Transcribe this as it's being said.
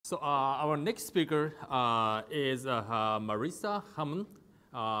So our next speaker is Marissa Hummon.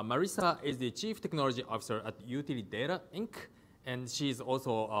 Marissa is the Chief Technology Officer at Utilidata, Inc., and she's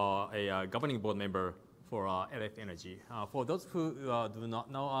also a governing board member for LF Energy. For those who do not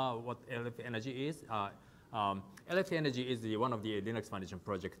know what LF Energy is, LF Energy is one of the Linux Foundation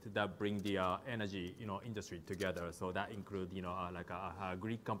projects that bring the energy industry together. So that includes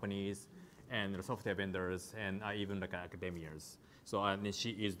Greek companies and software vendors and even like academias. So and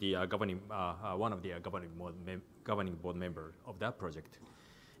she is the one of the governing board member of that project.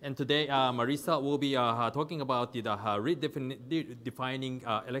 And today, Marissa will be talking about the redefining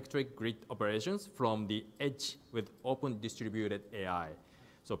electric grid operations from the edge with open distributed AI.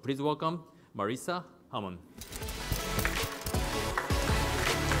 So please welcome Marissa Hummon.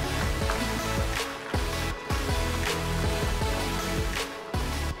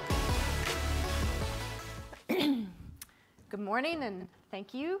 Good morning, and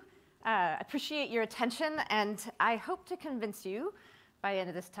thank you. I appreciate your attention, and I hope to convince you by the end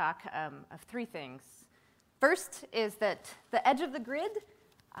of this talk of three things. First is that the edge of the grid,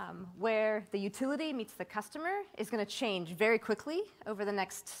 where the utility meets the customer, is going to change very quickly over the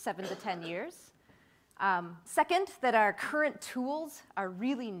next 7 to 10 years. Second, that our current tools are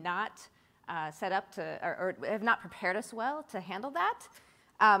really not set up to, or have not prepared us well to handle that.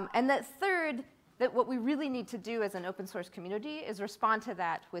 And that third, that what we really need to do as an open source community is respond to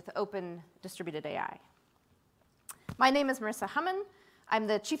that with open distributed AI. My name is Marissa Hummon. I'm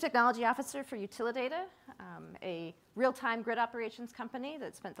the Chief Technology Officer for Utilidata, a real-time grid operations company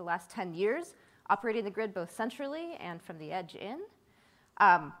that spent the last 10 years operating the grid both centrally and from the edge in.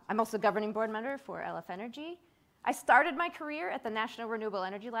 I'm also governing board member for LF Energy. I started my career at the National Renewable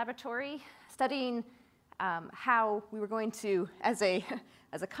Energy Laboratory, studying how we were going to, as a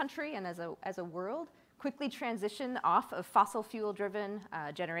country and as a world, quickly transition off of fossil fuel-driven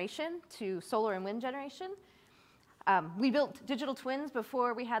generation to solar and wind generation. We built digital twins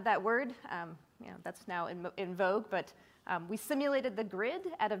before we had that word. That's now in vogue, but we simulated the grid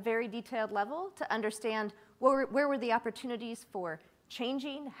at a very detailed level to understand where were the opportunities for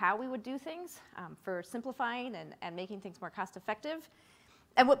changing how we would do things, for simplifying and making things more cost-effective.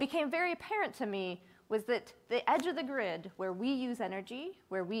 And what became very apparent to me was that the edge of the grid, where we use energy,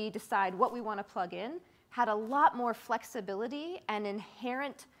 where we decide what we want to plug in, had a lot more flexibility and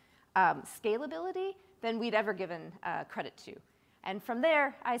inherent scalability than we'd ever given credit to. And from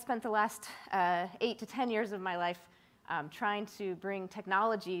there, I spent the last 8 to 10 years of my life trying to bring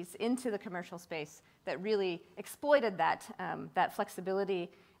technologies into the commercial space that really exploited that flexibility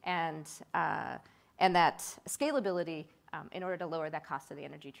and that scalability in order to lower that cost of the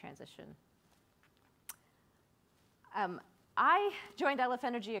energy transition. I joined LF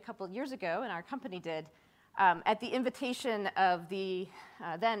Energy a couple of years ago, and our company did, at the invitation of the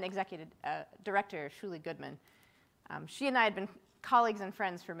then executive director, Shuli Goodman. She and I had been colleagues and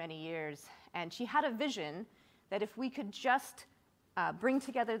friends for many years, and she had a vision that if we could just bring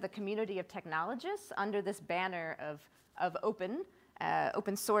together the community of technologists under this banner of open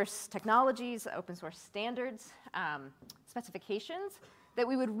source technologies, open source standards, specifications, that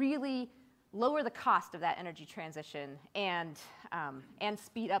we would really lower the cost of that energy transition and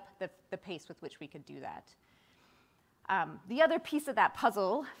speed up the pace with which we could do that. The other piece of that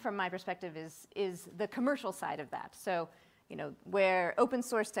puzzle, from my perspective, is the commercial side of that. So, where open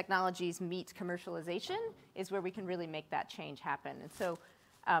source technologies meet commercialization is where we can really make that change happen. And so,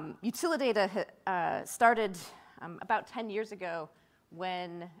 Utilidata started about 10 years ago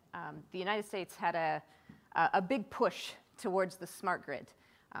when the United States had a big push towards the smart grid.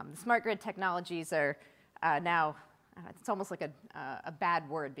 The smart grid technologies are now, it's almost like a bad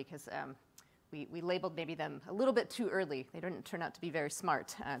word because we labeled maybe them a little bit too early. They didn't turn out to be very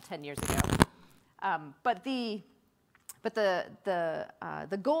smart 10 years ago. But the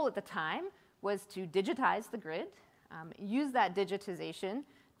goal at the time was to digitize the grid, use that digitization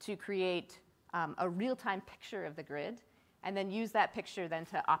to create a real-time picture of the grid, and then use that picture then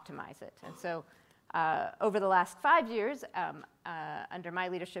to optimize it. And so over the last 5 years, under my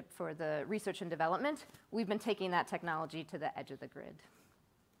leadership for the research and development, we've been taking that technology to the edge of the grid.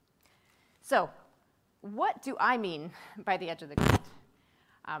 So what do I mean by the edge of the grid?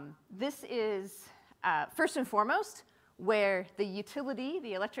 This is, first and foremost, where the utility,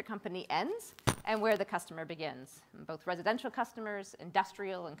 the electric company, ends and where the customer begins, both residential customers,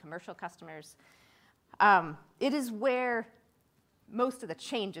 industrial and commercial customers. It is where most of the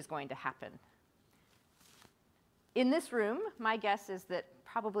change is going to happen. In this room, my guess is that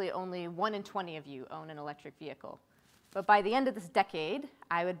probably only 1 in 20 of you own an electric vehicle. But by the end of this decade,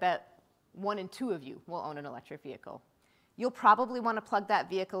 I would bet 1 in 2 of you will own an electric vehicle. You'll probably want to plug that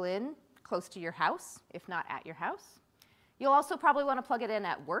vehicle in close to your house, if not at your house. You'll also probably want to plug it in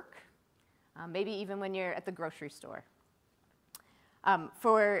at work, maybe even when you're at the grocery store.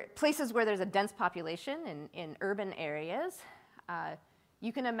 For places where there's a dense population in urban areas,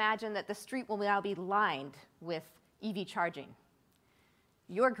 you can imagine that the street will now be lined with EV charging.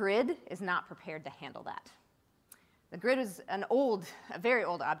 Your grid is not prepared to handle that. The grid is a very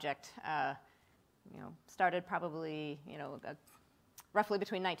old object. Started probably, roughly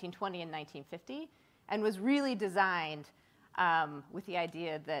between 1920 and 1950, and was really designed with the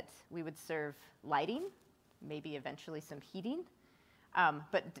idea that we would serve lighting, maybe eventually some heating,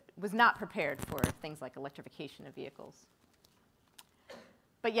 but was not prepared for things like electrification of vehicles.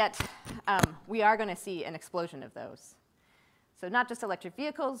 But yet, we are going to see an explosion of those. So not just electric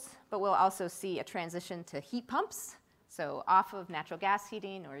vehicles, but we'll also see a transition to heat pumps, so off of natural gas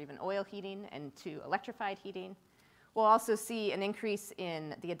heating or even oil heating and to electrified heating. We'll also see an increase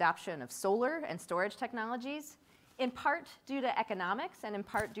in the adoption of solar and storage technologies, in part due to economics and in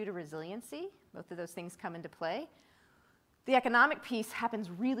part due to resiliency. Both of those things come into play. The economic piece happens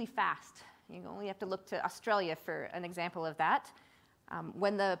really fast. You only have to look to Australia for an example of that.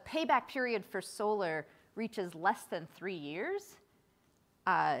 When the payback period for solar reaches less than 3 years,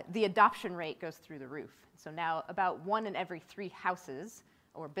 the adoption rate goes through the roof. So now about 1 in every 3 houses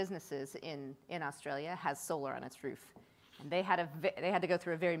or businesses in Australia has solar on its roof. And they had to go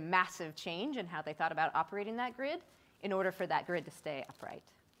through a very massive change in how they thought about operating that grid in order for that grid to stay upright.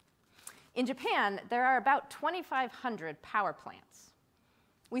 In Japan, there are about 2,500 power plants.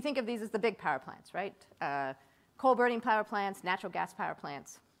 We think of these as the big power plants, right? Coal-burning power plants, natural gas power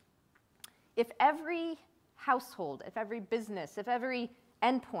plants. If every household, if every business, if every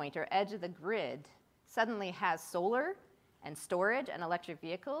endpoint or edge of the grid suddenly has solar and storage and electric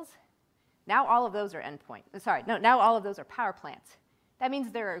vehicles, now all of those are now all of those are power plants. That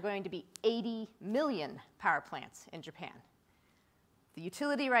means there are going to be 80 million power plants in Japan. The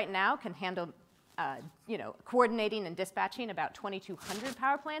utility right now can handle coordinating and dispatching about 2,200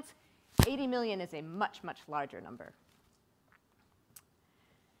 power plants. 80 million is a much, much larger number.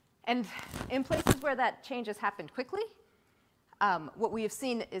 And in places where that change has happened quickly, what we have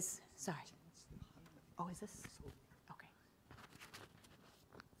seen is, sorry. Oh, is this? Okay.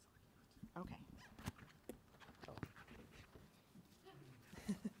 Okay.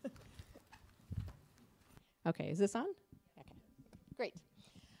 Okay, is this on? Okay, great.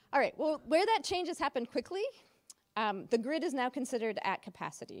 All right, well, where that change has happened quickly, the grid is now considered at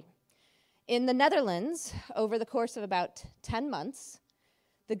capacity. In the Netherlands, over the course of about 10 months,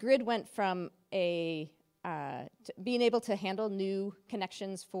 the grid went from being able to handle new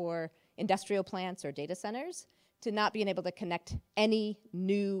connections for industrial plants or data centers to not being able to connect any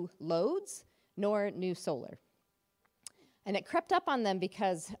new loads nor new solar. And it crept up on them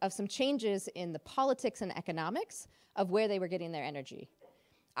because of some changes in the politics and economics of where they were getting their energy.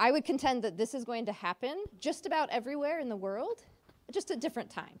 I would contend that this is going to happen just about everywhere in the world, just at different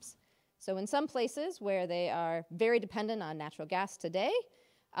times. So in some places where they are very dependent on natural gas today,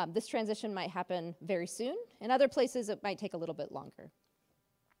 this transition might happen very soon. In other places, it might take a little bit longer.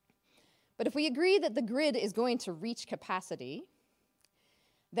 But if we agree that the grid is going to reach capacity,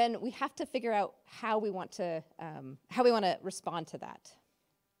 then we have to figure out how we want to respond to that.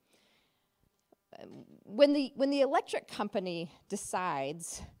 When the electric company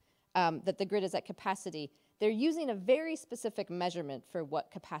decides that the grid is at capacity, they're using a very specific measurement for what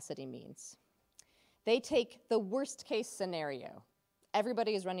capacity means. They take the worst case scenario.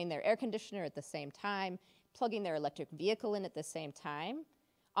 Everybody is running their air conditioner at the same time, plugging their electric vehicle in at the same time.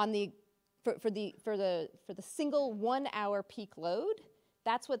 For the single 1 hour peak load,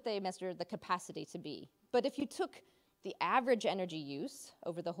 that's what they measure the capacity to be. But if you took the average energy use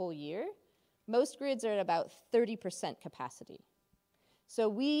over the whole year, most grids are at about 30% capacity. So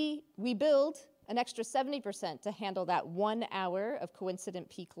we build an extra 70% to handle that 1 hour of coincident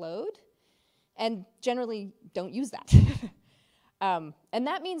peak load, and generally don't use that. And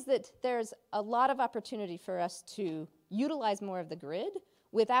that means that there's a lot of opportunity for us to utilize more of the grid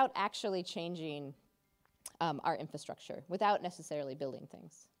without actually changing our infrastructure, without necessarily building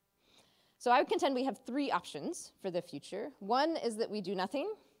things. So I would contend we have 3 options for the future. One is that we do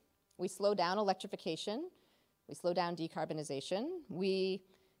nothing. We slow down electrification. We slow down decarbonization. We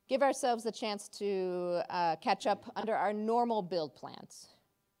give ourselves the chance to catch up under our normal build plans.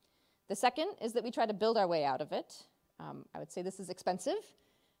 The second is that we try to build our way out of it. I would say this is expensive,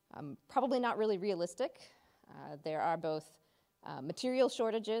 probably not really realistic. There are both material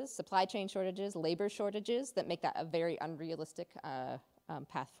shortages, supply chain shortages, labor shortages that make that a very unrealistic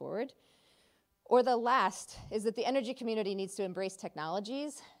path forward. Or the last is that the energy community needs to embrace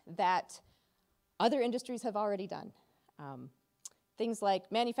technologies that other industries have already done. Things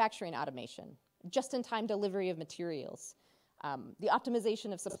like manufacturing automation, just-in-time delivery of materials, the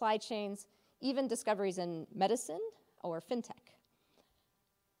optimization of supply chains, even discoveries in medicine or fintech.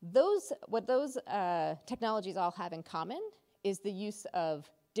 What those technologies all have in common is the use of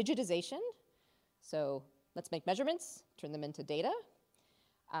digitization. So let's make measurements, turn them into data,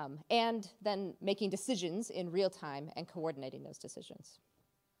 and then making decisions in real time and coordinating those decisions.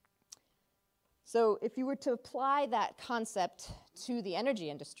 So if you were to apply that concept to the energy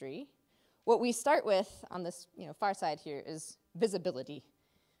industry, what we start with on this far side here is visibility.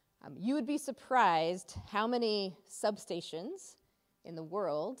 You would be surprised how many substations in the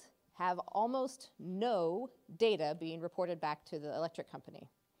world have almost no data being reported back to the electric company.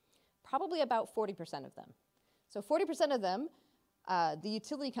 Probably about 40% of them. So 40% of them, the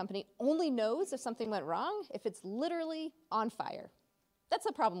utility company only knows if something went wrong if it's literally on fire. That's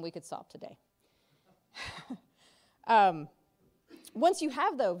a problem we could solve today. Once you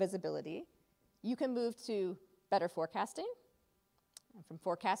have, though, visibility, you can move to better forecasting. And from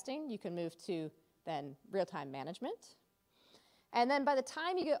forecasting, you can move to then real-time management. And then by the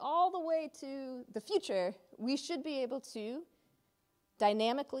time you get all the way to the future, we should be able to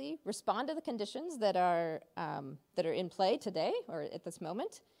dynamically respond to the conditions that are in play today or at this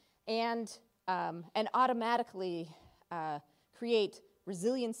moment, and automatically create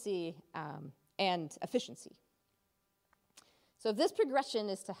resiliency and efficiency. So if this progression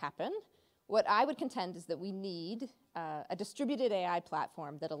is to happen, what I would contend is that we need a distributed AI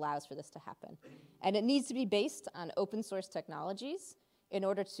platform that allows for this to happen. And it needs to be based on open source technologies in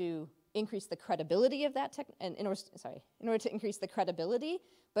order to increase the credibility of that in order to increase the credibility,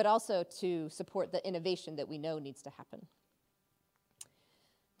 but also to support the innovation that we know needs to happen.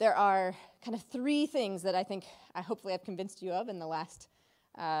 There are kind of three things that I hopefully I've convinced you of in the last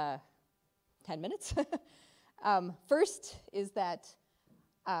 10 minutes. First is that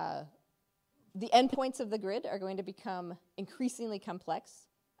the endpoints of the grid are going to become increasingly complex.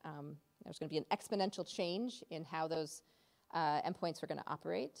 There's going to be an exponential change in how those endpoints are going to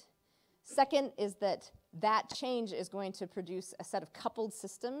operate. Second is that change is going to produce a set of coupled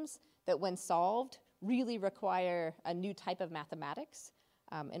systems that, when solved, really require a new type of mathematics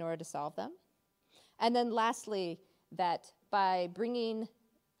in order to solve them. And then lastly, that by bringing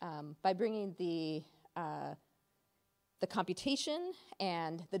the computation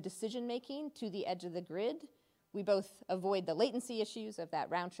and the decision-making to the edge of the grid, we both avoid the latency issues of that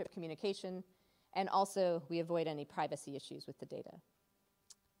round-trip communication, and also we avoid any privacy issues with the data.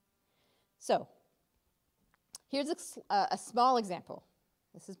 So here's a small example.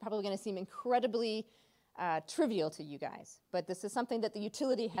 This is probably going to seem incredibly trivial to you guys, but this is something that the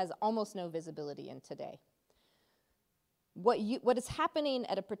utility has almost no visibility in today. What is happening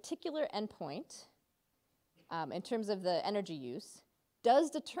at a particular endpoint in terms of the energy use does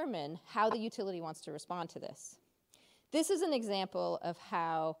determine how the utility wants to respond to this. This is an example of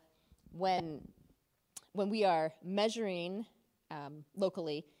how when we are measuring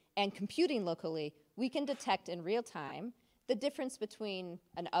locally and computing locally, we can detect in real time the difference between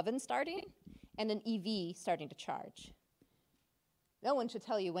an oven starting and an EV starting to charge. No one should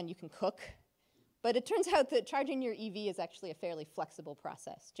tell you when you can cook, but it turns out that charging your EV is actually a fairly flexible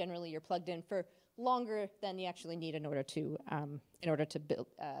process. Generally, you're plugged in for longer than you actually need in order to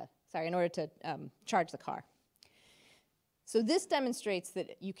charge the car. So this demonstrates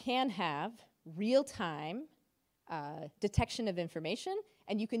that you can have real-time detection of information,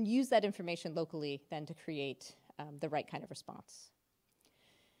 and you can use that information locally then to create the right kind of response.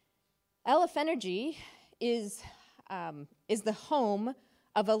 LF Energy is the home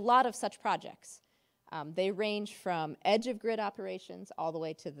of a lot of such projects. They range from edge of grid operations all the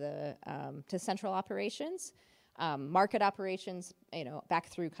way to central operations, market operations, back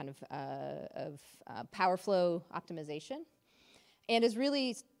through kind of power flow optimization, and is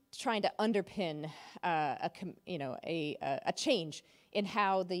really trying to underpin a change in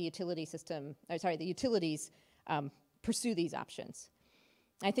how the utilities pursue these options.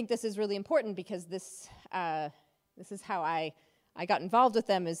 I think this is really important because this is how I got involved with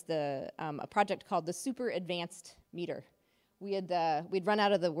them, is a project called the Super Advanced Meter. We'd run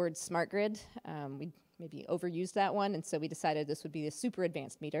out of the word smart grid. We'd maybe overused that one, and so we decided this would be the Super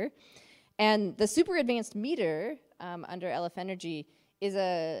Advanced Meter. And the Super Advanced Meter under LF Energy is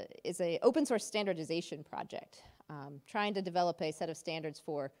a open source standardization project, trying to develop a set of standards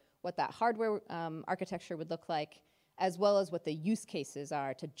for what that hardware architecture would look like, as well as what the use cases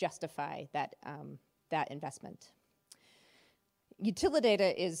are to justify that investment.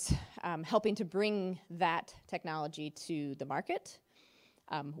 Utilidata is helping to bring that technology to the market.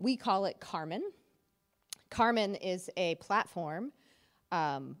 We call it Carmen. Carmen is a platform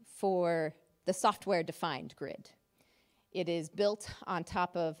for the software-defined grid. It is built on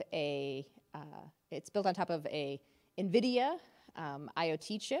top of a NVIDIA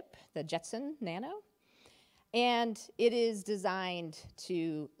IoT chip, the Jetson Nano, and it is designed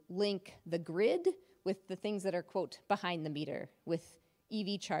to link the grid with the things that are, quote, behind the meter, with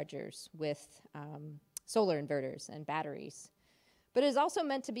EV chargers, with solar inverters and batteries. But it is also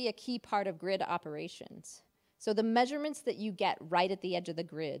meant to be a key part of grid operations. So the measurements that you get right at the edge of the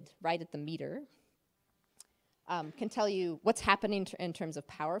grid, right at the meter, can tell you what's happening in terms of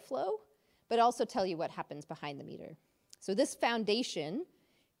power flow, but also tell you what happens behind the meter. So this foundation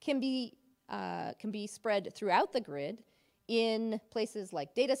can be spread throughout the grid in places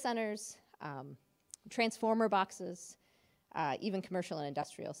like data centers, transformer boxes, even commercial and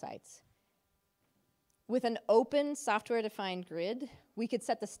industrial sites. With an open software-defined grid, we could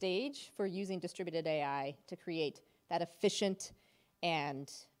set the stage for using distributed AI to create that efficient and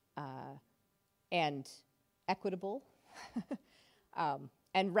equitable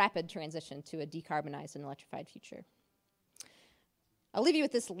and rapid transition to a decarbonized and electrified future. I'll leave you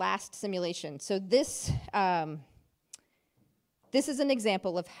with this last simulation. So this is an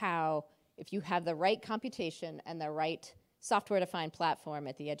example of how, if you have the right computation and the right software-defined platform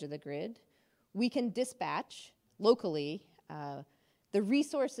at the edge of the grid, we can dispatch locally the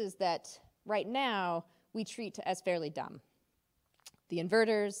resources that right now we treat as fairly dumb. The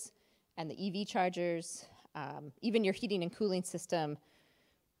inverters and the EV chargers, even your heating and cooling system,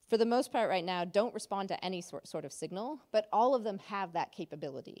 for the most part right now, don't respond to any sort of signal, but all of them have that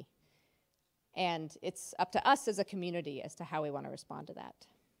capability. And it's up to us as a community as to how we want to respond to that.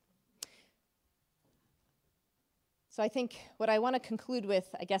 So I think what I want to conclude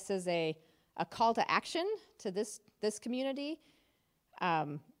with, I guess, is a call to action to this community.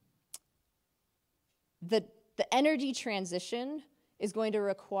 The energy transition is going to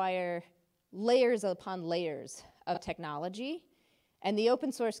require layers upon layers of technology, and the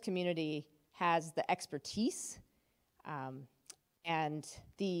open source community has the expertise and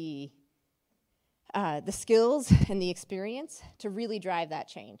the skills and the experience to really drive that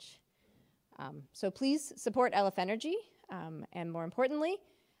change. So please support LF Energy, and more importantly,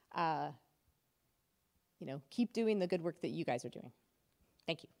 keep doing the good work that you guys are doing.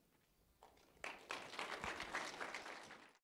 Thank you.